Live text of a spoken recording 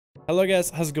Hello guys,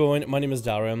 how's it going? My name is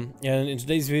Darim, and in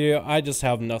today's video I just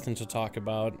have nothing to talk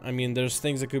about. I mean, there's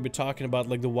things I could be talking about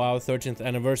like the WoW 13th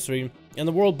anniversary and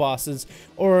the world bosses,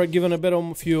 or giving a bit of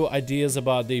a few ideas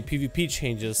about the PvP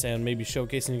changes and maybe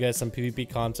showcasing you guys some PvP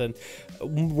content,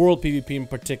 world PvP in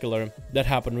particular, that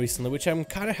happened recently, which I'm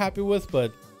kind of happy with,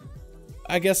 but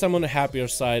I guess I'm on the happier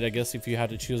side, I guess, if you had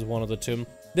to choose one of the two.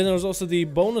 Then there's also the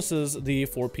bonuses, the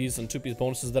 4-piece and 2-piece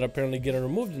bonuses that are apparently getting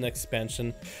removed in the next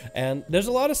expansion. And there's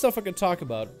a lot of stuff I could talk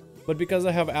about, but because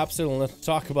I have absolutely nothing to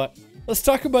talk about, let's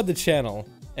talk about the channel.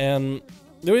 And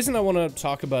the reason I want to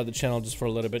talk about the channel just for a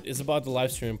little bit is about the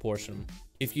live streaming portion.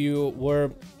 If you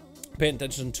were paying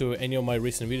attention to any of my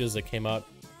recent videos that came out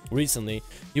recently,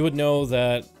 you would know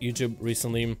that YouTube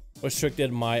recently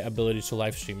restricted my ability to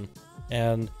live stream.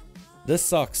 And this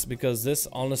sucks because this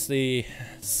honestly...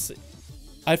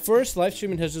 At first, live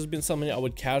streaming has just been something I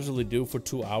would casually do for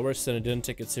 2 hours and I didn't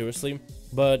take it seriously.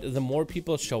 But the more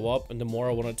people show up and the more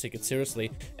I want to take it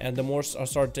seriously, and the more I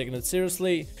started taking it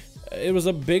seriously, it was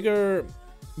a bigger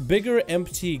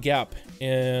empty gap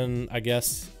in, I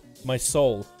guess, my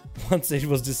soul once it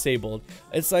was disabled.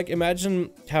 It's like, imagine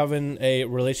having a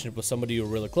relationship with somebody you're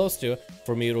really close to.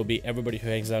 For me, it'll be everybody who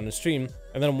hangs out in the stream,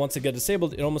 and then once it gets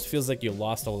disabled, it almost feels like you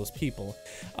lost all those people.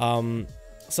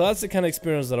 So that's the kind of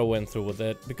experience that I went through with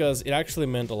it, because it actually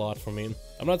meant a lot for me.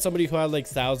 I'm not somebody who had like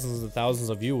thousands and thousands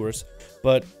of viewers,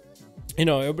 but you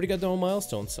know, everybody got their own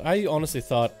milestones. I honestly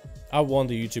thought I won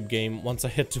the YouTube game once I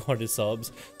hit 200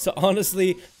 subs. So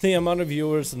honestly, the amount of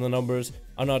viewers and the numbers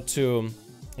are not too,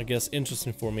 I guess,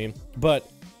 interesting for me.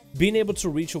 But being able to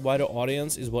reach a wider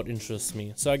audience is what interests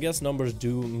me. So I guess numbers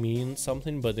do mean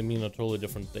something, but they mean a totally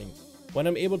different thing. When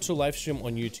I'm able to live stream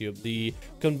on YouTube, the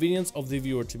convenience of the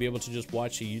viewer to be able to just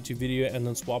watch a YouTube video and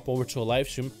then swap over to a live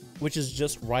stream, which is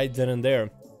just right then and there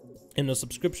in the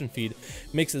subscription feed,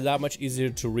 makes it that much easier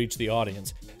to reach the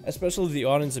audience, especially the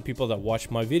audience of people that watch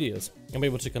my videos. I'm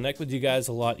able to connect with you guys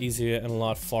a lot easier and a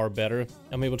lot far better.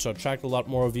 I'm able to attract a lot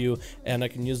more of you, and I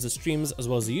can use the streams as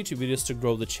well as the YouTube videos to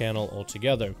grow the channel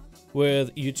altogether.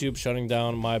 With YouTube shutting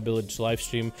down my ability to live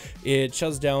stream, it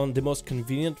shuts down the most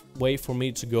convenient way for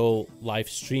me to go live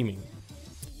streaming,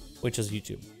 which is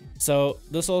YouTube. So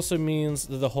this also means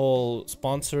that the whole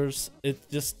sponsors, it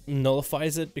just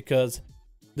nullifies it, because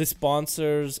the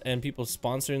sponsors and people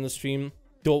sponsoring the stream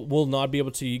will not be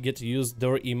able to get to use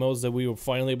their emotes that we were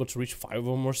finally able to reach 5 of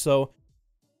them or so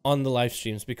on the live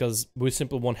streams, because we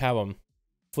simply won't have them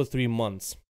for 3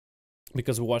 months,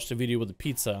 because we watched a video with a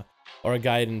pizza or a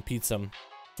guy eating pizza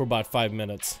for about 5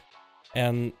 minutes.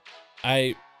 And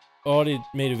I already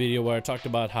made a video where I talked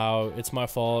about how it's my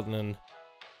fault and then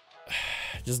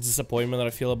just disappointment that I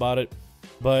feel about it,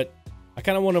 but I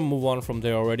kind of want to move on from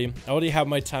there already. I already have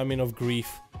my timing of grief,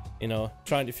 you know,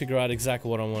 trying to figure out exactly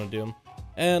what I want to do.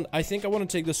 And I think I want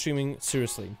to take the streaming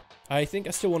seriously. I think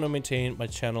I still want to maintain my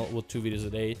channel with 2 videos a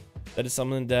day. That is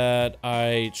something that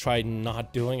I tried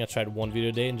not doing. I tried 1 video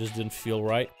a day and just didn't feel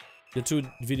right. The 2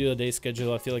 video a day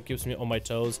schedule, I feel like, keeps me on my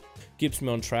toes, keeps me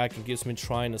on track, and keeps me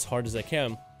trying as hard as I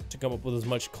can to come up with as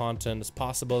much content as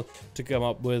possible, to come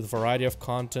up with variety of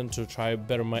content, to try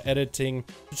better my editing,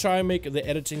 to try and make the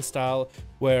editing style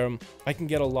where I can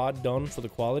get a lot done for the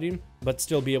quality, but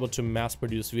still be able to mass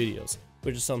produce videos,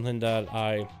 which is something that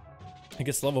I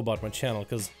guess love about my channel,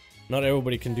 because not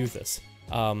everybody can do this.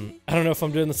 I don't know if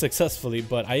I'm doing this successfully,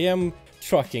 but I am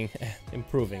trucking,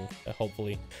 improving,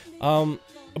 hopefully.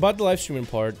 About the live streaming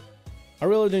part, I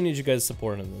really do need you guys'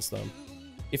 support in this though.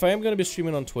 If I am going to be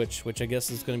streaming on Twitch, which I guess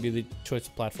is going to be the choice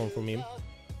platform for me,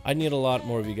 I need a lot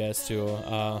more of you guys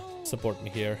to support me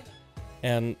here.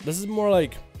 And this is more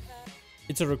like,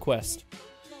 it's a request.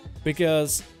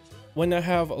 Because when I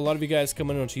have a lot of you guys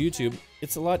coming onto YouTube,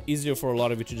 it's a lot easier for a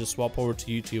lot of you to just swap over to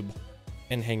YouTube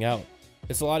and hang out.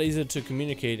 It's a lot easier to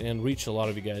communicate and reach a lot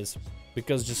of you guys,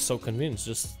 because it's just so convenient.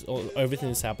 Just everything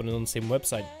is happening on the same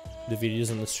website, the videos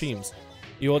and the streams.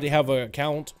 You already have an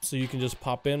account, so you can just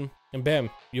pop in and bam,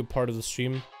 you're part of the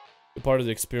stream, you're part of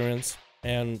the experience,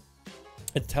 and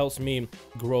it helps me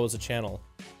grow as a channel.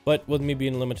 But with me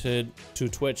being limited to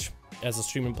Twitch as a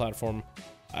streaming platform,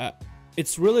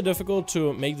 it's really difficult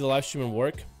to make the live streaming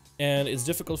work, and it's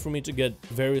difficult for me to get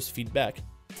various feedback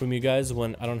from you guys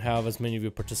when I don't have as many of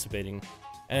you participating.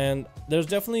 And there's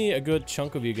definitely a good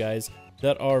chunk of you guys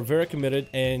that are very committed,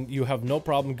 and you have no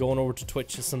problem going over to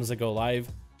Twitch as soon as I go live.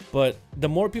 But the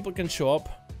more people can show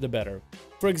up, the better.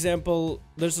 For example,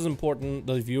 this is important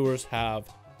that the viewers have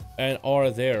and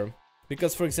are there,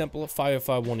 because for example,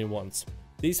 5v5 1v1s.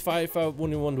 These 5v5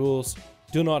 1v1 duels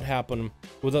do not happen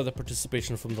without the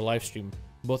participation from the live stream,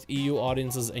 both EU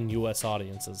audiences and US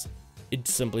audiences. It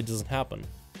simply doesn't happen.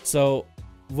 So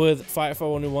with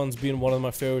 501 being one of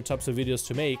my favorite types of videos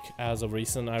to make as of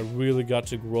recent, I really got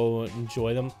to grow and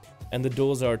enjoy them. And the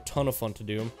duels are a ton of fun to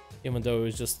do, even though it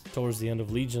was just towards the end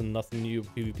of Legion, nothing new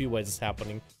PvP-wise is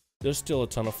happening. There's still a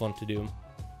ton of fun to do.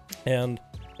 And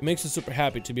it makes me super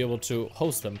happy to be able to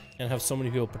host them and have so many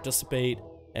people participate,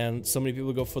 and so many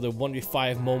people go for the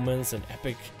 1v5 moments and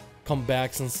epic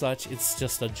comebacks and such. It's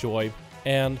just a joy.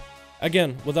 And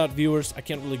again, without viewers, I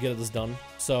can't really get this done.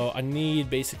 So I need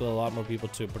basically a lot more people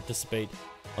to participate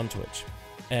on Twitch.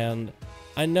 And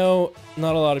I know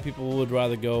not a lot of people would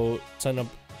rather go sign up,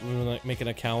 make an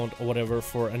account or whatever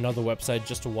for another website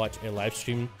just to watch a live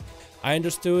stream. I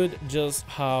understood just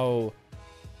how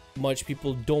much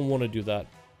people don't want to do that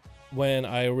when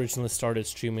I originally started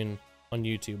streaming on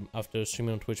YouTube after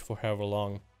streaming on Twitch for however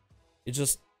long. It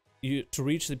just, to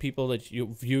reach the people that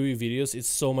you view your videos, it's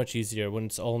so much easier when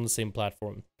it's all on the same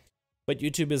platform. But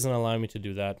YouTube isn't allowing me to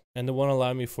do that, and they won't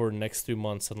allow me for the next 3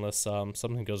 months unless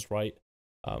something goes right,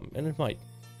 and it might.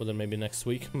 Well, then maybe next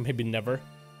week, maybe never.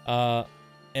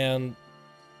 And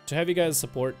to have you guys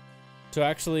support, to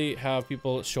actually have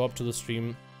people show up to the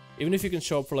stream, even if you can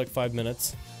show up for like 5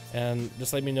 minutes, and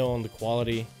just let me know on the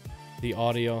quality, the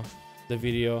audio, the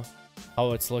video,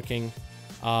 how it's looking,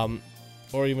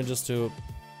 or even just to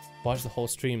watch the whole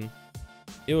stream,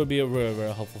 it would be very,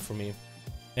 very helpful for me.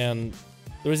 And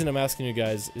the reason I'm asking you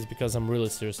guys is because I'm really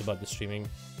serious about the streaming.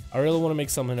 I really want to make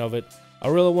something of it. I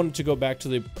really wanted to go back to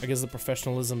the, I guess, the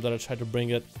professionalism that I tried to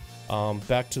bring it,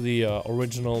 back to the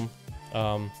original,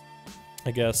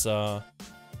 I guess,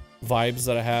 vibes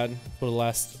that I had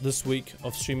for this week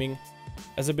of streaming,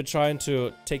 as I've been trying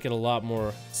to take it a lot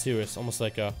more serious, almost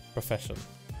like a profession.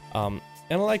 And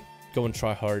I like go and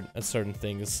try hard at certain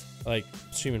things, like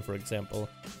streaming, for example,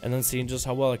 and then seeing just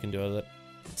how well I can do with it.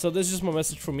 So this is just my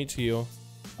message from me to you.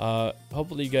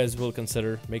 Hopefully you guys will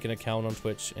consider making an account on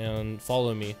Twitch and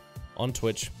follow me on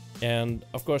Twitch. And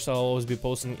of course, I'll always be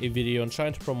posting a video and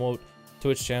trying to promote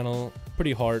Twitch channel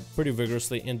pretty hard, pretty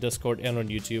vigorously in Discord and on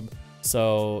YouTube.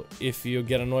 So if you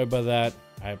get annoyed by that,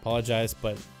 I apologize,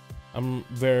 but I'm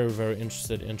very, very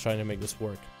interested in trying to make this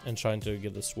work and trying to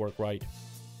get this work right.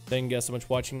 Thank you guys so much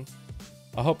for watching.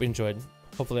 I hope you enjoyed.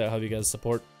 Hopefully I'll have you guys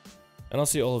support, and I'll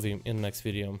see all of you in the next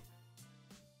video.